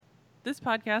This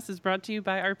podcast is brought to you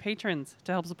by our patrons.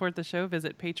 To help support the show,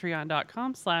 visit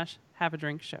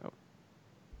patreon.com/haveadrinkshow.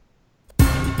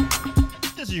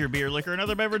 This is your beer, liquor, and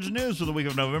other beverage news for the week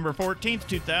of November 14th,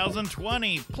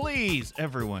 2020. Please,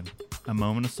 everyone, a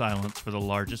moment of silence for the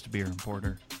largest beer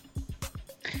importer.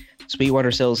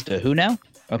 Sweetwater sells to who now?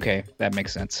 Okay, that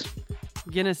makes sense.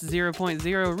 Guinness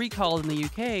 0.0 recalled in the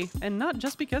UK, and not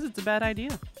just because it's a bad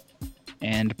idea.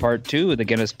 And part 2 of the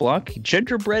Guinness block,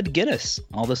 gingerbread Guinness.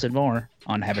 All this and more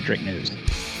on Have a Drink News.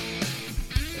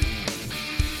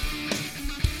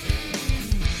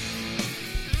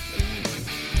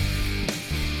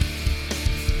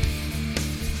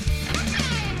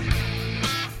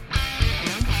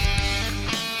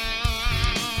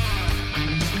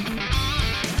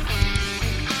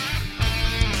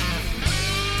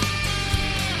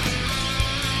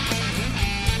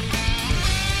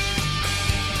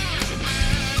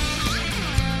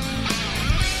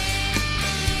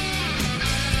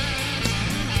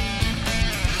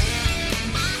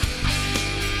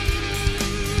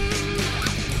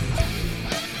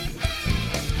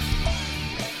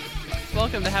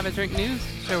 Welcome to Have a Drink News,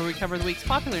 show where we cover the week's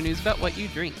popular news about what you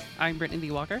drink. I'm Brittany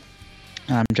Lee Walker.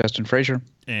 I'm Justin Frazier.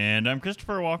 And I'm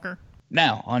Christopher Walker.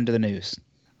 Now, on to the news.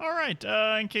 All right,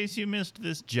 in case you missed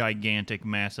this gigantic,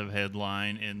 massive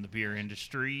headline in the beer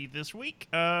industry this week,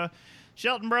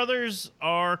 Shelton Brothers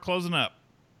are closing up.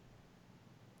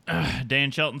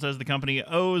 Dan Shelton says the company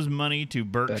owes money to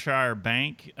Berkshire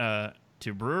Bank,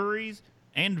 to breweries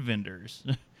and vendors.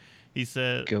 He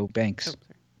said, Go Banks.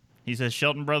 He says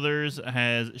Shelton Brothers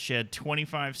has shed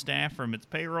 25 staff from its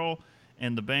payroll,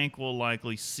 and the bank will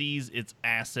likely seize its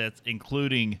assets,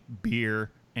 including beer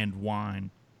and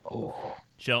wine. Oh.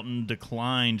 Shelton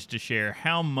declined to share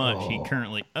how much he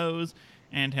currently owes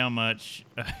and how much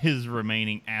his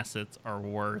remaining assets are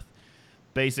worth.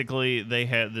 Basically,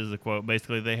 this is a quote,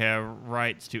 basically they have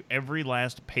rights to every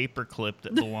last paper clip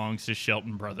that belongs to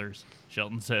Shelton Brothers.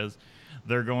 Shelton says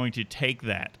they're going to take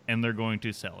that and they're going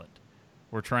to sell it.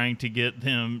 We're trying to get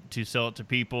them to sell it to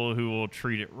people who will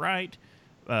treat it right,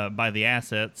 buy the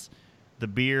assets, the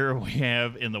beer we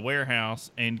have in the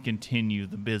warehouse, and continue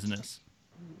the business.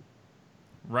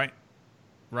 Right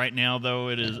now, though,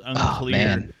 it is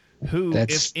unclear who,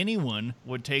 if anyone,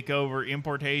 would take over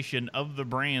importation of the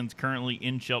brands currently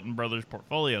in Shelton Brothers'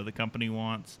 portfolio. The company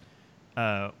wants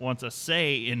a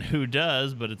say in who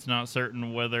does, but it's not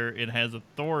certain whether it has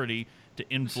authority to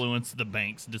influence the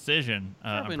bank's decision.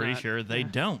 I'm pretty sure they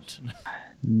don't.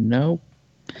 Nope.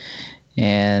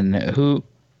 And who?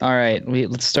 All right,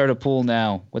 let's start a pool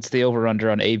now. What's the over/under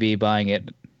on AB buying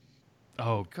it?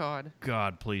 Oh God,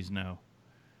 please no.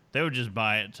 They would just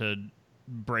buy it to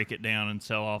break it down and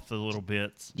sell off the little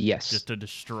bits. Yes. Just to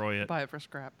destroy it. Buy it for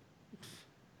scrap.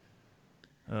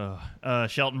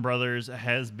 Shelton Brothers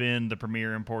has been the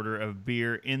premier importer of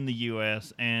beer in the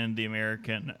U.S., and the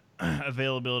American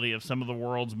availability of some of the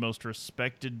world's most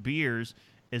respected beers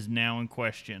is now in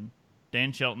question.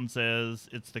 Dan Shelton says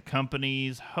it's the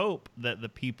company's hope that the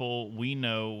people we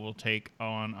know will take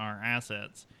on our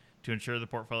assets to ensure the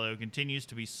portfolio continues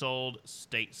to be sold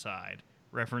stateside,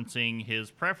 referencing his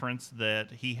preference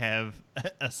that he have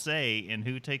a say in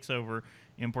who takes over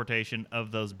importation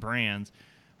of those brands,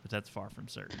 but that's far from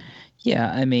certain.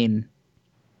 Yeah, I mean,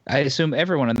 I assume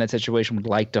everyone in that situation would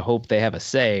like to hope they have a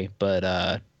say,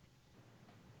 but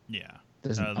yeah,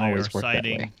 doesn't always work that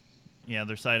way. Yeah,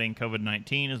 they're citing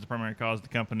COVID-19 as the primary cause of the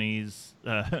company's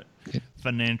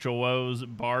financial woes.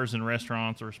 Bars and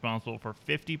restaurants are responsible for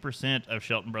 50% of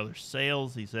Shelton Brothers'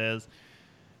 sales, he says.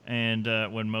 And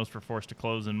when most were forced to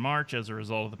close in March as a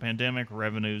result of the pandemic,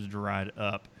 revenues dried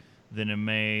up. Then in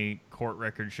May, court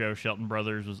records show Shelton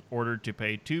Brothers was ordered to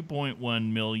pay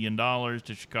 $2.1 million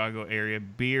to Chicago area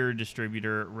beer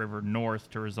distributor River North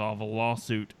to resolve a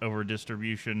lawsuit over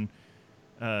distribution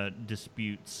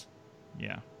disputes.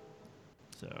 Yeah.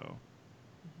 So.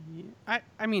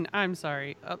 I mean, I'm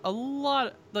sorry. A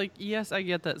lot, yes, I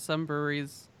get that some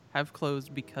breweries have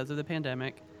closed because of the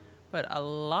pandemic, but a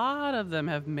lot of them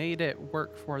have made it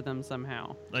work for them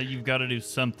somehow. You've got to do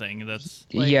something. That's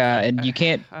and you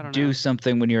can't do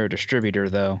something when you're a distributor,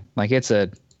 though. Like that's a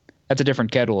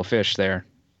different kettle of fish there.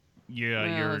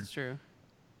 Yeah, that's true.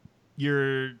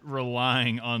 You're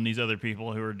relying on these other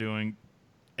people who are doing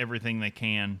everything they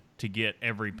can to get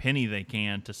every penny they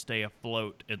can to stay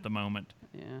afloat at the moment.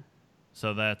 Yeah.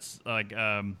 So that's like,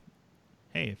 hey,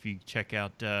 if you check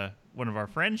out one of our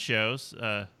friends' shows,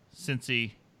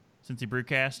 Cincy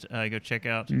Brewcast, go check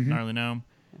out Gnarly Gnome.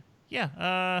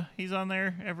 Yeah, he's on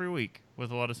there every week with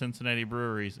a lot of Cincinnati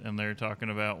breweries, and they're talking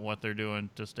about what they're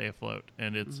doing to stay afloat.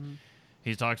 And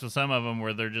He talks with some of them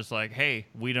where they're just like, hey,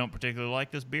 we don't particularly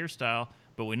like this beer style,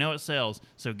 but we know it sells.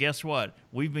 So guess what?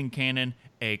 We've been canning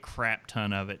a crap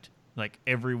ton of it, like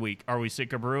every week. Are we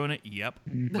sick of brewing it? Yep.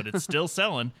 But it's still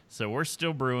selling, so we're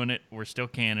still brewing it. We're still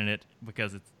canning it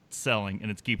because it's selling and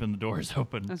it's keeping the doors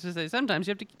open. I was just say sometimes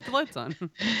you have to keep the lights on.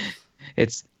 I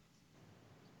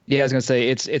was gonna say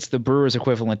it's the brewer's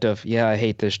equivalent of I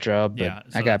hate this job, but Yeah,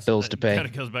 so I got bills to pay. Kind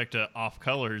of goes back to Off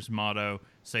Color's motto: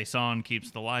 "Saison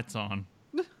keeps the lights on."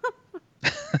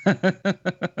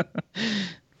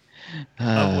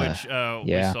 Of which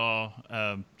we saw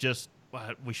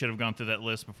we should have gone through that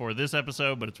list before this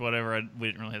episode, but it's whatever. We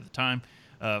didn't really have the time.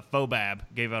 Fobab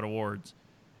gave out awards,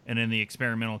 and in the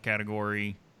experimental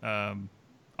category,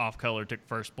 Off Color took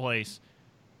first place.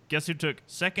 Guess who took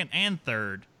second and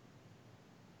third?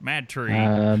 Mad Tree.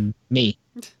 Me.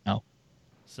 No.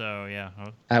 So, yeah.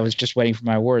 I was just waiting for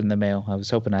my award in the mail. I was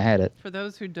hoping I had it. For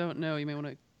those who don't know, you may want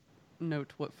to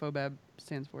note what FOBAB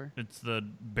stands for. It's the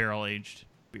Barrel Aged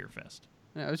Beer Fest.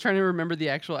 And I was trying to remember the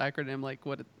actual acronym, and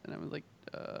I was like,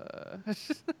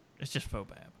 It's just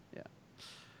FOBAB. Yeah.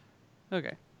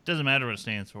 Okay. Doesn't matter what it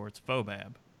stands for. It's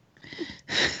FOBAB.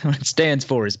 What it stands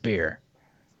for is beer.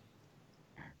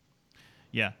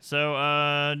 Yeah. So,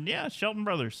 Shelton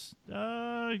Brothers,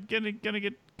 gonna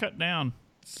get cut down,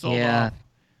 sold off.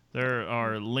 There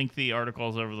are lengthy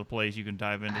articles over the place. You can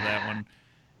dive into that one.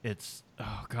 It's it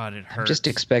hurts. I'm just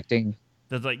expecting.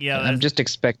 That's like I'm just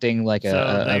expecting like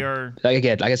like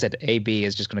I said, AB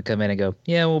is just gonna come in and go,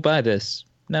 yeah, we'll buy this.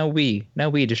 Now we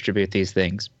distribute these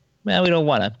things. Well, we don't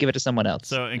want to give it to someone else.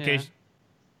 So in case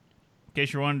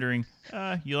you're wondering,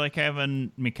 you like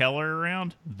having Mikkeller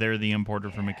around? They're the importer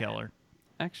for Mikkeller.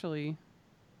 Actually,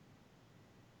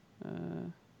 I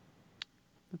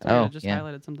just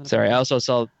highlighted something. Sorry, I also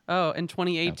saw. Oh, in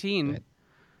 2018,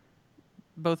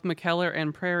 both Mikkeller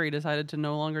and Prairie decided to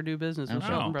no longer do business with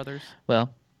Shelton Brothers.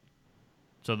 Well,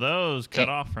 so those cut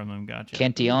off from them. Gotcha.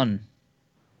 Cantillon,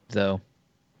 though.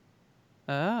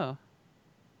 Oh.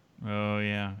 Oh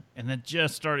yeah, and then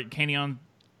Cantillon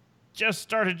just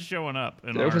started showing up.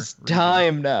 There was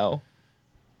time now.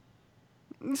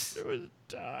 There was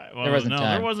time. Well, there wasn't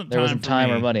time. There wasn't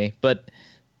time or money, but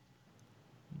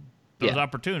there was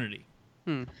opportunity.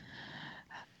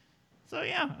 So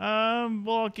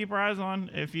we'll keep our eyes on.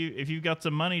 If you've got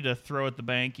some money to throw at the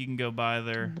bank, you can go buy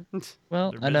their.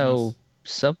 Well, I know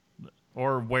some.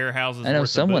 Or warehouses. I know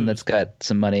someone that's got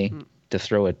some money to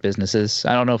throw at businesses.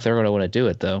 I don't know if they're going to want to do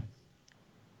it though,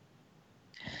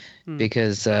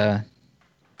 because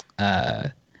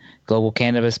global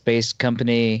cannabis-based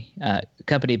company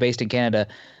based in Canada,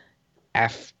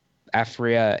 Afria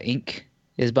Inc.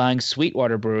 is buying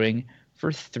Sweetwater Brewing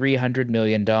for $300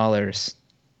 million. That's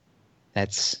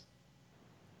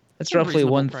roughly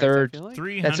 1/3. Like.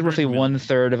 That's roughly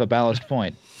 1/3 of a Ballast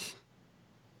Point.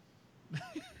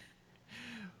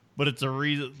 But it's a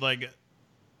reason. Like,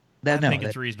 I think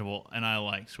it's reasonable, and I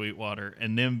like Sweetwater,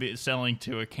 and them selling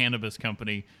to a cannabis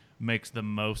company makes the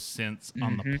most sense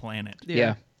on the planet.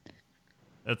 Yeah.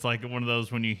 It's like one of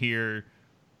those when you hear,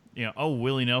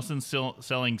 Willie Nelson's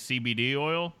selling CBD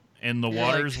oil and the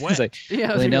water's wet. Like,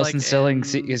 Willie Nelson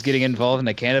is getting involved in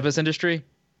the cannabis industry.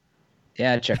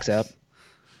 Yeah, it checks out.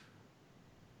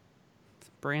 It's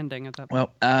branding at that point.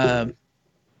 Well,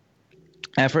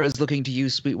 Afra is looking to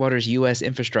use Sweetwater's U.S.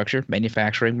 infrastructure,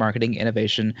 manufacturing, marketing,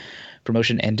 innovation,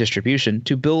 promotion, and distribution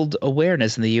to build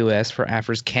awareness in the U.S. for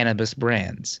Afra's cannabis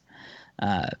brands.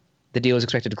 The deal is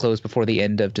expected to close before the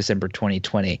end of December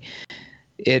 2020.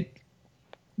 It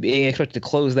being expected to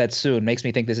close that soon makes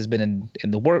me think this has been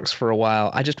in the works for a while.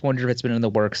 I just wonder if it's been in the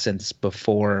works since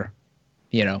before,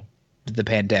 the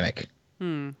pandemic.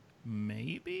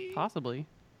 Maybe. Possibly.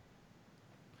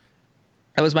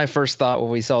 That was my first thought when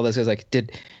we saw this. It was like,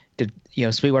 did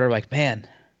Sweetwater man,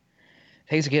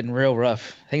 things are getting real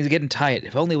rough. Things are getting tight.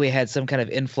 If only we had some kind of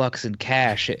influx in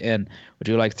cash. And would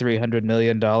you like $300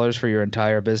 million for your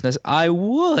entire business? I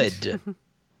would.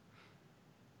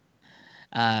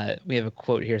 We have a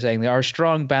quote here saying, our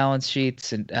strong balance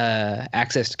sheets and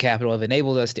access to capital have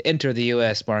enabled us to enter the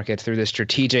U.S. market through the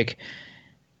strategic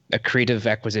accretive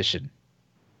acquisition.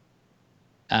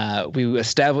 We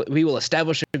will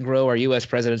establish and grow our U.S.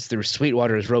 presence through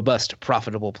Sweetwater's robust,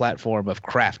 profitable platform of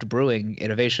craft brewing,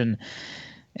 innovation,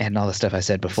 and all the stuff I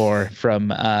said before.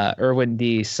 From Irwin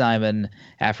D. Simon,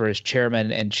 Afra's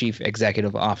chairman and chief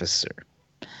executive officer.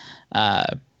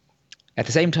 At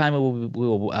the same time, we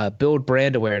will build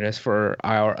brand awareness for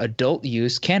our adult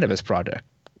use cannabis product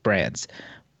brands,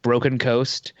 Broken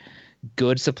Coast,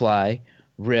 Good Supply,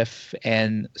 Riff,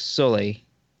 and Sully.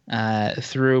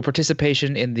 Through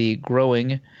participation in the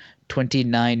growing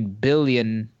 $29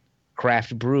 billion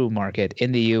craft brew market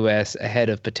in the U.S. ahead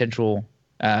of potential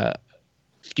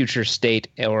future state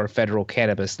or federal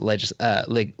cannabis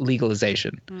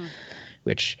legalization,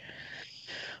 which,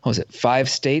 what was it, 5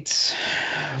 states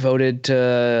voted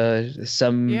to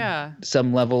some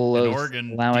level And of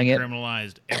Oregon allowing it.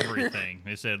 decriminalized everything.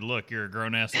 They said, look, you're a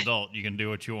grown-ass adult. You can do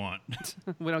what you want.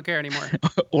 We don't care anymore.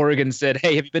 Oregon said,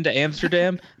 hey, have you been to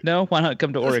Amsterdam? No? Why not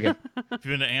come to Oregon? If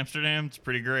you've been to Amsterdam, it's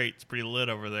pretty great. It's pretty lit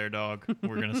over there, dog.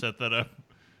 We're going to set that up.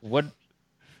 What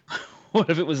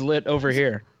if it was lit over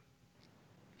here?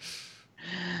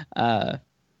 And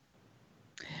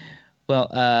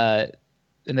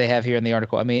they have here in the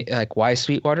article, I mean, like, why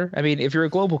Sweetwater? I mean, if you're a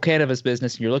global cannabis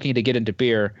business and you're looking to get into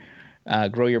beer,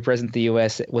 grow your presence in the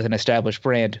U.S. with an established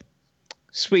brand,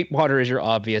 Sweetwater is your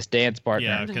obvious dance partner.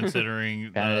 Yeah,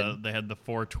 considering they had the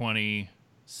 420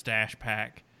 stash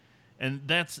pack. And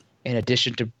that's... In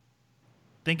addition to...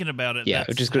 Thinking about it, yeah,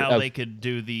 that's how they could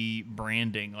do the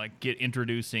branding, like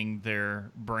introducing their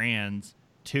brands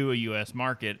to a U.S.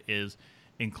 market is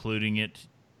including it,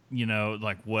 you know,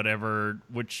 like whatever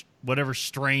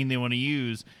strain they want to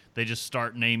use, they just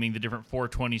start naming the different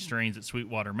 420 strains that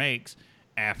Sweetwater makes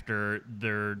after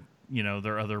their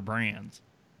other brands.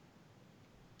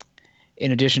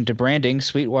 In addition to branding,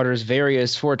 Sweetwater's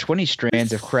various 420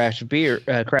 strains of craft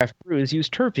brews use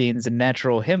terpenes and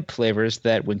natural hemp flavors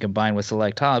that, when combined with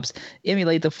select hops,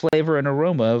 emulate the flavor and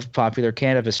aroma of popular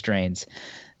cannabis strains.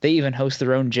 They even host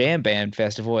their own jam band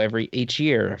festival each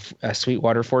year, a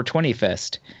Sweetwater 420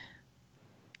 Fest.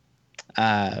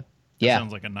 Yeah. That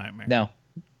sounds like a nightmare. No.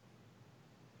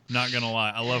 Not gonna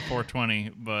lie, I love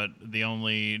 420, but the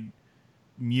only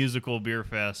musical beer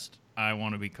fest I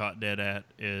want to be caught dead at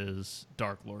is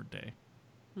Dark Lord Day.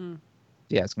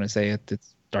 Yeah, I was going to say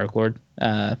it's Dark Lord.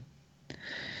 But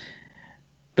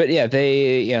yeah,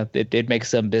 it makes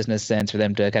some business sense for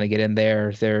them to kind of get in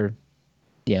there.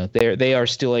 They are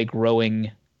still a growing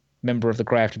member of the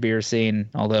craft beer scene,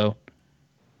 although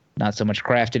not so much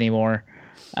craft anymore.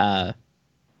 But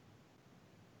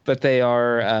they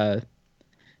are,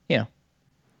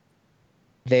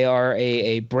 they are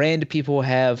a brand people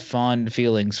have fond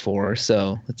feelings for,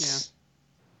 so it's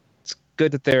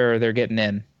good that they're getting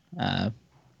in.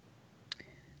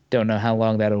 Don't know how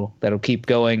long that'll keep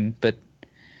going, but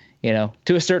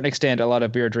to a certain extent, a lot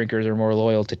of beer drinkers are more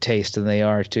loyal to taste than they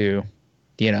are to,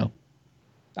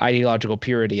 ideological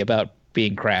purity about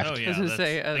being craft. Oh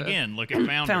yeah, again, look at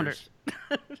Founders.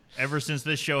 Ever since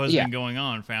this show has been going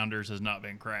on, Founders has not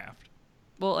been craft.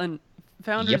 Well, and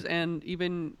Founders, and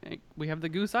even we have the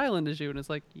Goose Island issue, and it's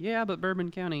like, yeah, but Bourbon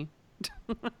County.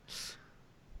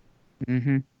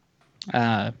 New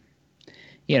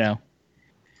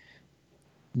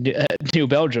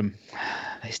Belgium,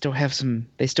 they still have some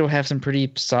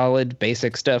pretty solid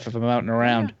basic stuff if I'm out and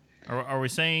around. Yeah. Are we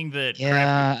saying that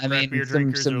craft beer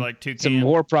drinkers are like Toucan? Some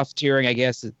more profiteering, I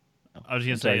guess. I was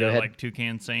going to say they're like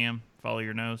Toucan Sam, follow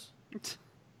your nose.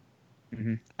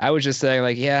 I was just saying,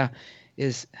 like,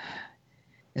 is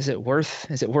it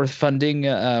worth funding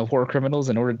war criminals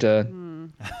in order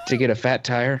to get a fat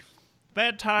tire?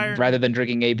 Fat tire rather than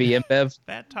drinking AB InBev?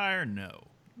 Fat tire, no.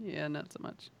 Yeah, not so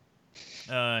much.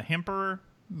 Hemper,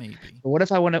 maybe. But what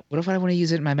if I want to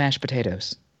use it in my mashed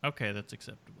potatoes? Okay, that's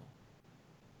acceptable.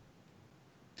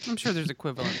 I'm sure there's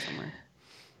equivalent somewhere.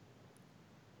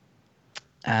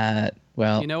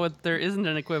 Well, you know what there isn't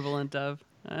an equivalent of?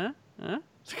 Huh?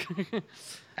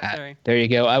 Sorry. There you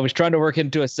go. I was trying to work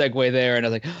into a segue there, and I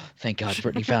was like, oh, thank God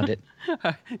Brittany found it.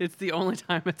 It's the only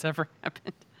time it's ever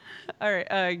happened. All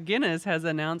right. Guinness has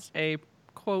announced a,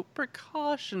 quote,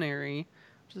 precautionary,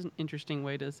 which is an interesting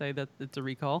way to say that it's a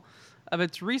recall, of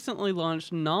its recently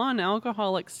launched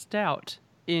non-alcoholic stout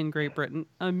in Great Britain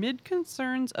amid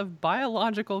concerns of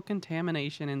biological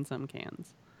contamination in some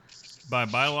cans. By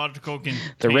biological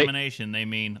contamination, they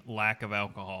mean lack of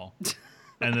alcohol.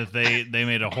 And that they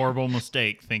made a horrible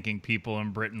mistake thinking people in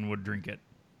Britain would drink it.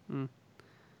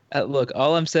 Look,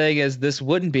 all I'm saying is this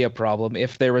wouldn't be a problem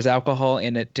if there was alcohol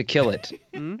in it to kill it.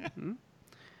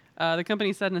 The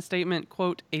company said in a statement,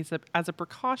 quote, as a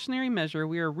precautionary measure,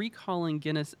 we are recalling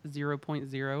Guinness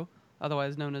 0.0,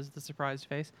 otherwise known as the surprised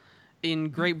face, in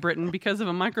Great Britain because of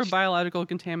a microbiological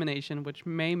contamination which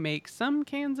may make some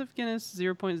cans of Guinness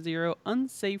 0.0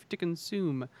 unsafe to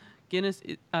consume. Guinness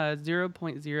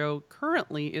 0.0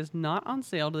 currently is not on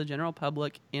sale to the general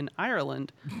public in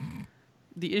Ireland.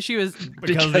 The issue is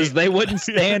because they wouldn't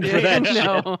stand for that.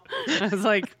 No, I was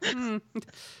like,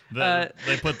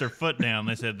 they put their foot down.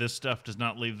 They said this stuff does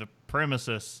not leave the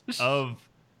premises of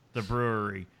the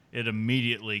brewery. It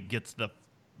immediately gets the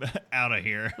out of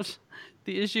here.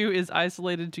 The issue is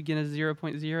isolated to Guinness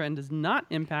 0.0 and does not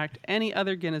impact any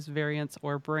other Guinness variants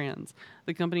or brands.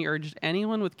 The company urged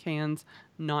anyone with cans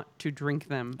not to drink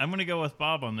them. I'm going to go with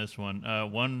Bob on this one.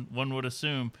 One would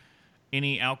assume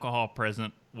any alcohol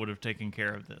present would have taken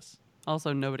care of this.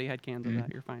 Also, nobody had cans of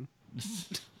that. You're fine.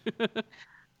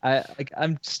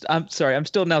 I'm sorry. I'm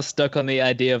still now stuck on the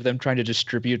idea of them trying to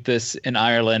distribute this in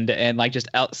Ireland and like just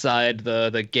outside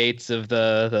the gates of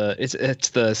it's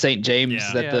the St. James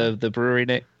the brewery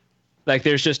name. Like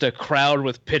there's just a crowd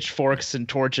with pitchforks and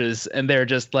torches, and they're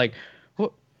just like,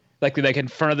 what? Like in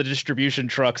front of the distribution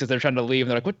trucks as they're trying to leave.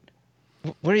 And they're like,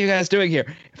 what are you guys doing here?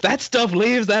 If that stuff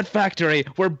leaves that factory,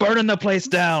 we're burning the place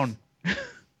down.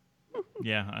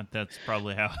 Yeah, that's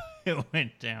probably how it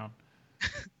went down.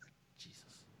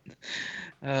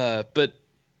 But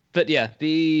yeah,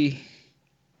 the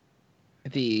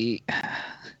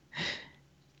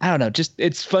I don't know. Just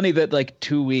it's funny that like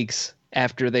 2 weeks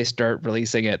after they start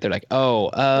releasing it, they're like,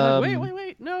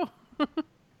 wait, no.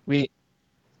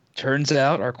 Turns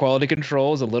out our quality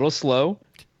control is a little slow.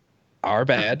 Our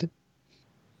bad.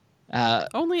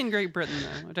 Only in Great Britain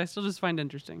though, which I still just find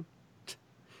interesting.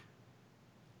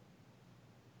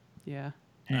 Yeah.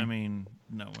 I mean,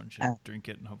 no one should drink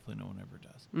it, and hopefully no one ever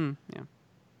does. Yeah.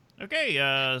 Okay.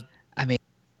 I mean,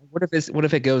 what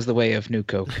if it goes the way of New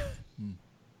Coke?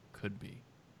 Could be.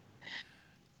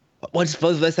 What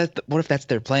if that's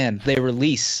their plan? They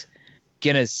release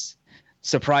Guinness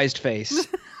Surprised Face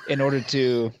in order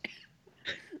to.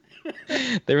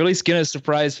 They release Guinness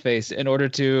Surprise Face in order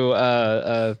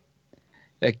to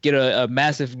get a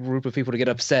massive group of people to get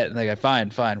upset, and they go, fine,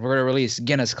 we're gonna release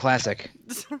Guinness Classic.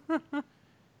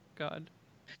 God.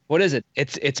 What is it?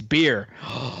 It's beer.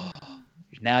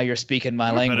 Now you're speaking my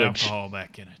language. Put alcohol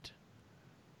back in it.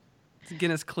 It's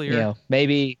Guinness Clear. You know,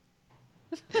 maybe.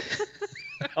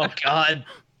 Oh God.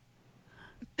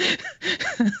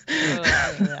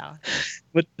 Yeah.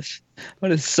 What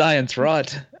is science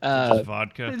wrought? Just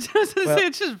vodka. It's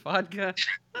just vodka.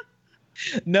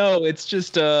 No, it's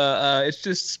just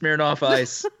Smirnoff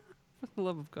Ice. For the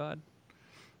love of God.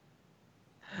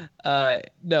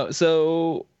 No.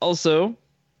 So also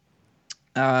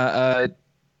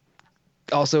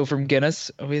from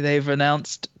Guinness, they've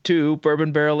announced 2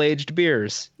 bourbon barrel aged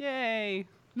beers. Yay!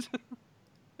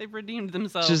 They've redeemed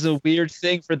themselves. Which is a weird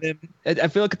thing for them. I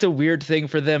feel like it's a weird thing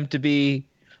for them to be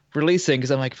releasing because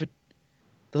I'm like,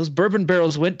 those bourbon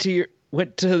barrels went to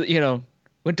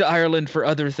Ireland for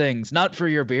other things, not for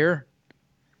your beer.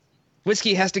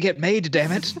 Whiskey has to get made,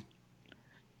 damn it.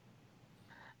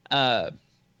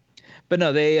 But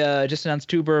no, they just announced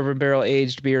 2 bourbon barrel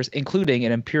aged beers, including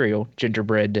an Imperial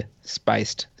gingerbread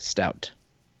spiced stout.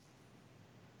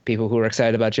 People who are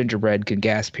excited about gingerbread can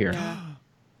gasp here. Yeah.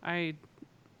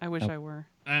 I wish I were.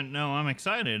 No, I'm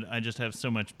excited. I just have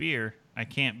so much beer. I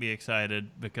can't be excited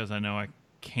because I know I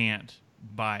can't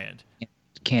buy it.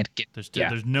 Can't get.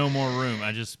 There's no more room.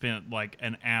 I just spent like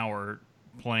an hour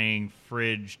playing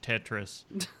fridge Tetris,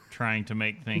 trying to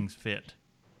make things fit.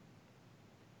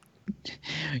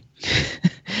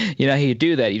 You know how you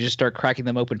do that? You just start cracking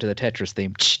them open to the Tetris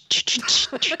theme.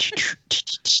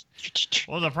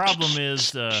 Well, the problem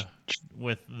is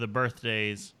with the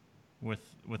birthdays, with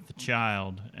the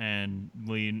child, and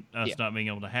not being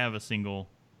able to have a single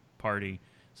party.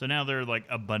 So now there are like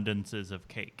abundances of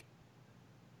cake.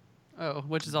 Oh,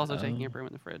 which is also taking up room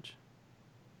in the fridge.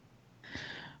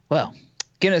 Well,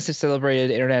 Guinness has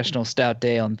celebrated International Stout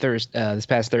Day on this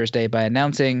past Thursday by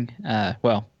announcing, a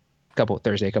couple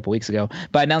weeks ago,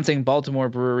 by announcing Baltimore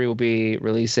Brewery will be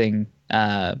releasing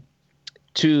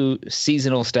 2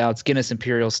 seasonal stouts, Guinness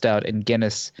Imperial Stout and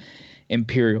Guinness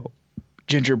Imperial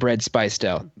Gingerbread Spice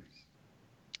Stout.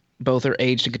 Both are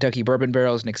aged in Kentucky bourbon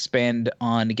barrels and expand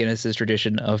on Guinness's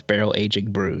tradition of barrel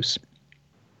aging brews.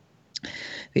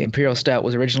 The Imperial Stout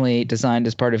was originally designed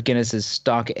as part of Guinness's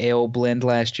stock ale blend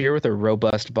last year with a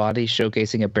robust body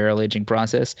showcasing a barrel aging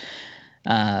process.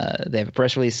 They have a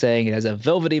press release saying it has a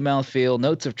velvety mouthfeel,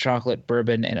 notes of chocolate,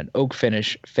 bourbon, and an oak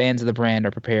finish. Fans of the brand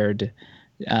are prepared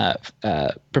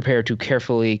to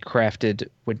carefully crafted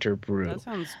winter brew. That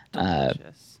sounds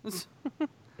delicious.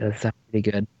 That sounds pretty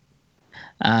good.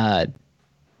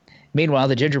 Meanwhile,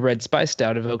 the gingerbread spice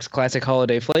stout evokes classic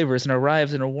holiday flavors and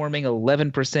arrives in a warming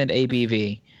 11%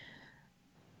 ABV.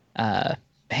 Man,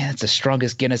 that's the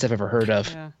strongest Guinness I've ever heard of.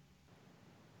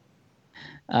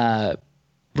 Yeah.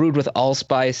 Brewed with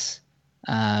allspice,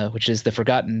 which is the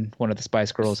forgotten one of the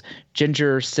Spice Girls,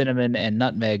 ginger, cinnamon, and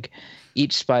nutmeg.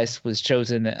 Each spice was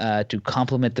chosen to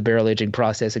complement the barrel aging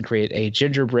process and create a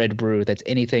gingerbread brew that's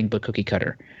anything but cookie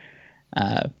cutter.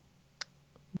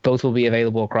 Both will be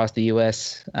available across the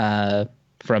U.S.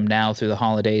 from now through the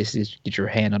holidays. You get your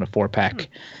hand on a 4-pack.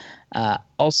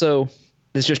 Also,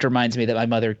 this just reminds me that my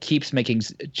mother keeps making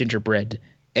gingerbread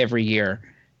every year,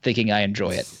 thinking I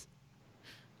enjoy it.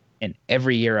 And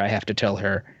every year I have to tell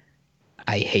her,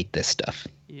 I hate this stuff.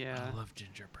 Yeah. I love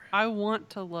gingerbread. I want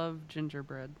to love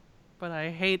gingerbread, but I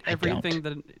hate everything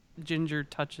that ginger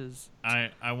touches.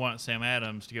 I want Sam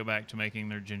Adams to go back to making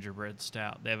their gingerbread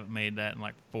stout. They haven't made that in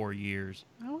like 4 years.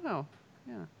 Oh, wow.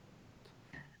 Yeah.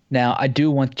 Now, I do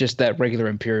want just that regular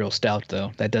Imperial Stout,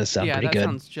 though. That does sound pretty that good.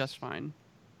 sounds just fine.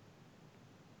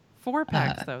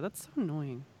 4-packs, though. That's so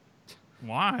annoying.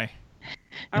 Why?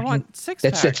 I want 6-packs.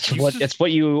 That's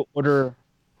what you order.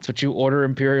 That's what you order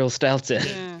Imperial Stouts in.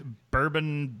 Yeah.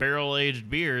 Bourbon barrel-aged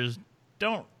beers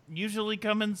don't usually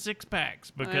come in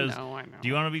 6-packs because I know. do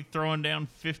you want to be throwing down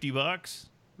 $50?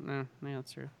 No,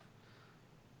 that's true.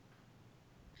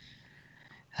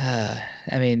 I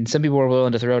mean, some people are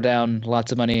willing to throw down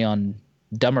lots of money on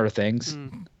dumber things.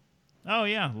 Oh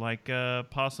yeah, like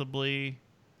possibly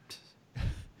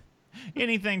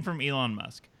anything from Elon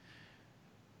Musk.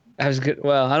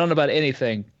 Well, I don't know about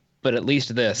anything, but at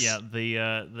least this. Yeah,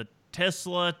 the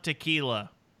Tesla tequila.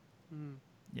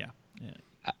 Yeah.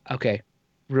 Okay,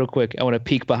 real quick, I want to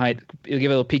give a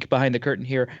little peek behind the curtain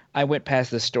here. I went past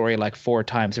this story like 4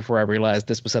 times before I realized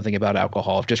this was something about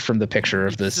alcohol, just from the picture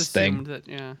of this thing.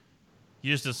 Yeah.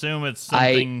 You just assume it's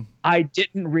something. I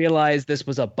didn't realize this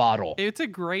was a bottle. It's a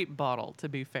great bottle, to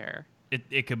be fair.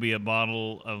 It could be a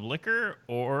bottle of liquor,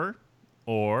 or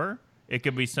it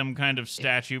could be some kind of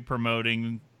statue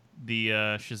promoting the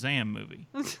Shazam movie.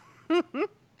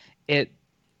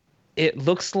 It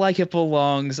looks like it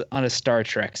belongs on a Star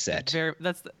Trek set. So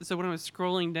when I was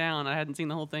scrolling down, I hadn't seen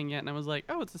the whole thing yet, and I was like,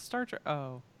 "Oh, it's a Star Trek."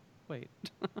 Oh, wait.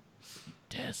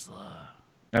 Tesla.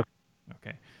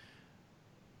 Okay.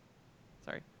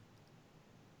 Sorry.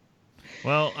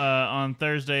 Well, on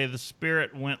Thursday, the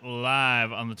Spirit went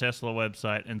live on the Tesla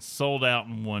website and sold out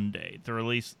in one day.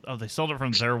 They sold it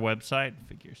from their website.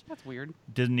 Figures. That's weird.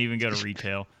 Didn't even go to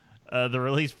retail. The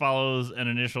release follows an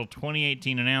initial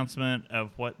 2018 announcement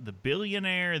of what the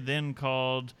billionaire then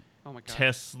called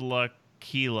Tesla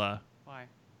Tequila. Why?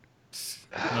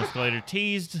 Musk later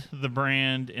teased the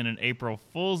brand in an April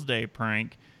Fool's Day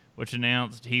prank, which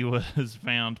announced he was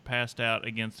found passed out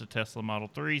against a Tesla Model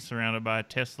 3 surrounded by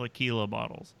Tesla Tequila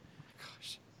bottles.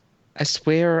 Gosh. I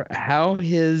swear, how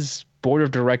his board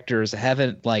of directors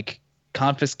haven't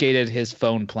confiscated his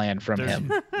phone plan from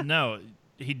him. No,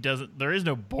 he doesn't. There is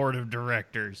no board of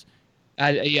directors.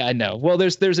 I know. Well,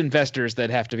 there's investors that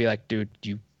have to be like, dude,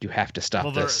 you have to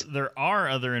stop this. There are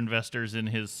other investors in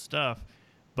his stuff,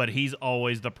 but he's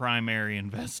always the primary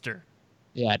investor.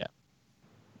 Yeah, I know.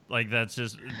 Like, that's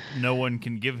just, no one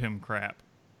can give him crap.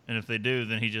 And if they do,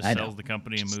 then he just sells the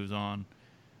company and moves on.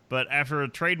 But after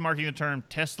trademarking the term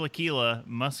Teslaquila,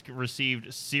 Musk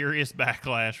received serious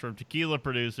backlash from tequila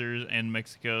producers and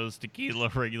Mexico's Tequila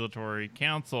Regulatory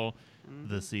Council,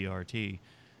 the CRT.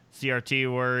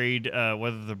 CRT worried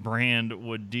whether the brand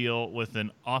would deal with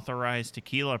an authorized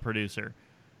tequila producer,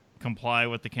 comply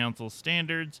with the council's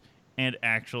standards, and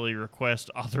actually request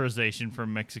authorization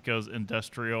from Mexico's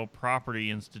Industrial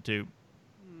Property Institute.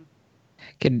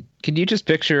 Can you just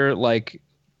picture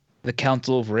the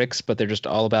Council of Ricks, but they're just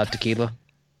all about tequila?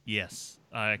 Yes,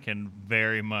 I can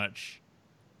very much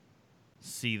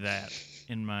see that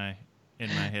in my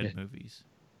head movies.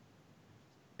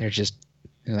 They're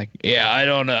like, yeah, I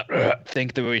don't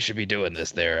think that we should be doing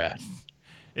this there.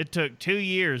 It took 2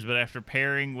 years, but after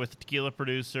pairing with tequila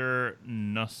producer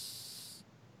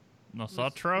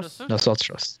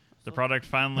Nosotros, the product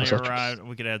finally arrived.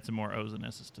 We could add some more O's and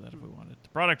S's to that if we wanted. The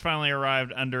product finally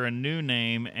arrived under a new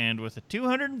name and with a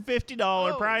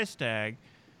 $250 price tag.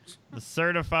 The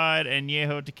certified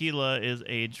Añejo tequila is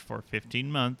aged for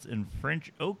 15 months in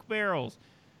French oak barrels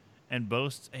and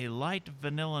boasts a light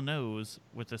vanilla nose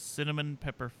with a cinnamon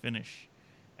pepper finish.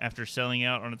 After selling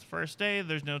out on its first day,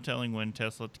 there's no telling when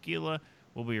Tesla Tequila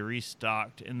will be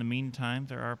restocked. In the meantime,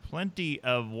 there are plenty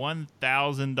of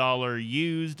 $1,000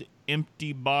 used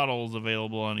empty bottles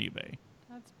available on eBay.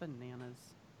 That's bananas.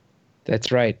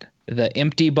 That's right. The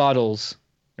empty bottles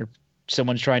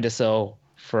someone's trying to sell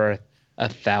for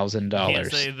 $1,000.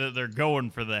 Can't say that they're going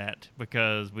for that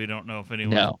because we don't know if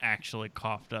anyone actually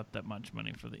coughed up that much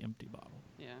money for the empty bottle.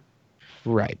 Yeah.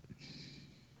 Right.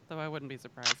 Though I wouldn't be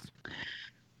surprised.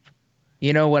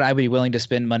 You know what I would be willing to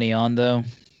spend money on, though?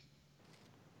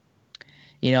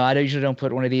 I usually don't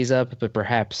put one of these up, but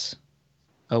perhaps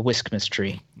a Whiskmas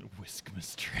tree.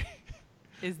 Whiskmas tree.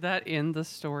 Is that in the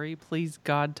story? Please,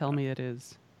 God, tell me it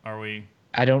is. Are we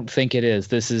I don't think it is.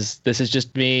 This is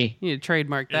just me You need to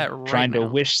trademark that right trying now. to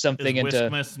wish something Is into.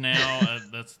 Whiskmas now?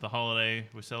 That's the holiday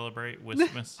we celebrate.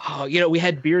 Whiskmas. Oh, we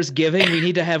had beers giving. We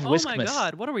need to have Oh Whiskmas. my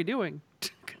God, what are we doing?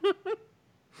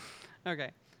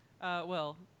 Okay.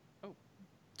 Well,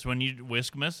 So when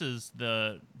Whiskmas is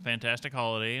the fantastic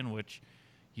holiday in which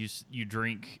you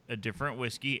drink a different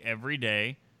whiskey every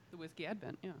day the whiskey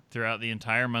advent, yeah. throughout the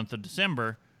entire month of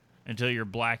December until you're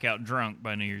blackout drunk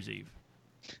by New Year's Eve.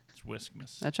 It's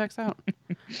Whiskmas. That checks out.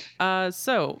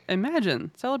 So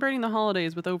imagine celebrating the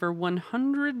holidays with over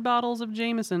 100 bottles of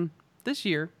Jameson. This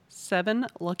year, 7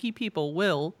 lucky people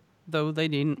will, though they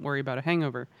needn't worry about a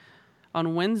hangover.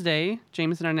 On Wednesday,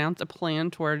 Jameson announced a plan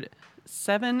toward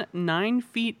 7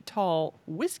 9-feet-tall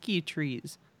whiskey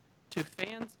trees to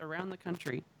fans around the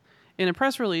country. In a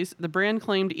press release, the brand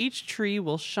claimed each tree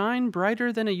will shine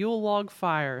brighter than a Yule log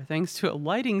fire thanks to a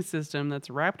lighting system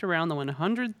that's wrapped around the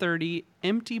 130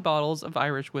 empty bottles of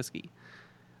Irish whiskey.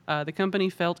 The company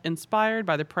felt inspired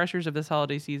by the pressures of this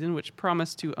holiday season, which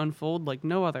promised to unfold like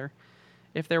no other.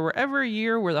 If there were ever a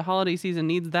year where the holiday season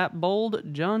needs that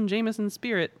bold John Jameson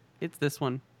spirit, it's this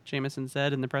one, Jameson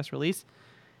said in the press release.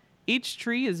 Each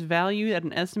tree is valued at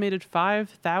an estimated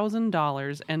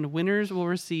 $5,000, and winners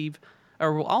will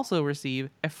also receive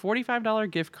a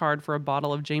 $45 gift card for a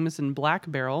bottle of Jameson Black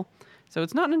Barrel, so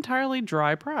it's not an entirely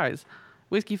dry prize.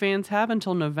 Whiskey fans have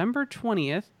until November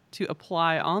 20th to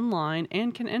apply online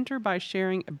and can enter by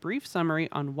sharing a brief summary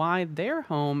on why their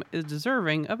home is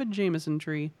deserving of a Jameson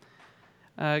tree.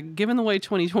 Given the way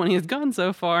 2020 has gone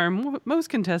so far, most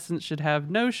contestants should have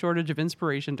no shortage of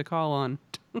inspiration to call on.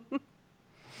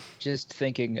 Just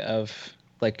thinking of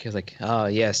oh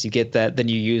yes, you get that, then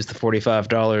you use the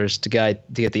 $45 to get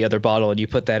the other bottle, and you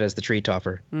put that as the tree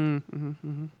topper.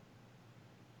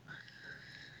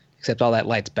 Except all that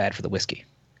light's bad for the whiskey.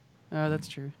 Oh, that's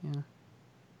true. Yeah.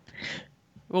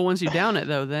 Well, once you down it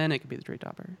though, then it could be the tree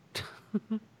topper.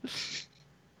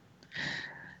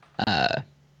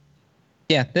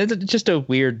 Yeah, it's just a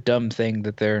weird, dumb thing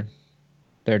that they're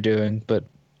doing, but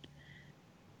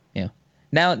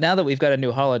now that we've got a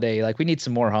new holiday, we need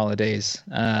some more holidays.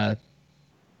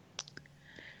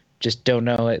 Just don't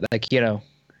know it,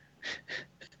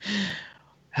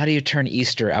 how do you turn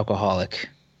Easter alcoholic?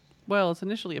 Well, it's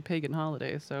initially a pagan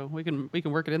holiday, so we can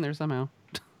work it in there somehow.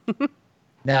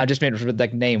 No, I just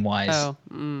meant name wise. Oh.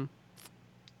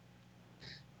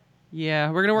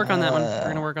 Yeah, we're gonna work on that one.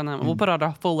 We'll put out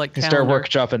a full calendar. Start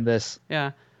workshopping this.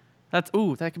 Yeah, that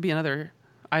could be another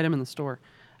item in the store.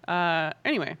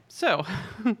 Anyway, so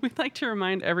we'd like to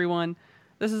remind everyone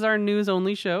this is our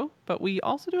news-only show, but we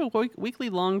also do a weekly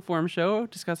long-form show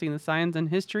discussing the science and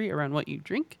history around what you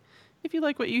drink. If you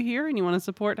like what you hear and you want to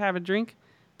support Have a Drink,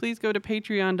 please go to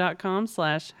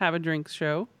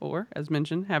patreon.com/haveadrinkshow, or, as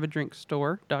mentioned,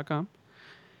 haveadrinkstore.com.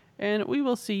 And we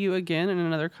will see you again in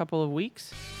another couple of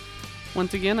weeks.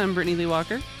 Once again, I'm Brittany Lee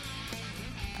Walker.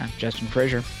 I'm Justin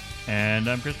Frazier. And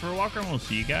I'm Christopher Walker, and we'll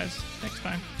see you guys next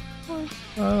time.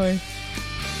 Bye.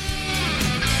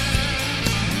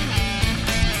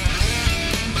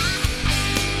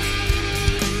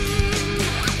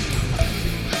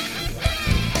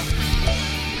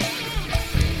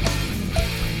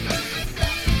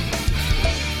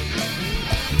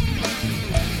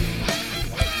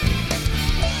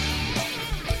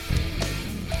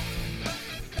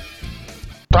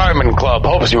 Diamond Club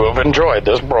hopes you have enjoyed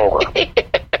this program.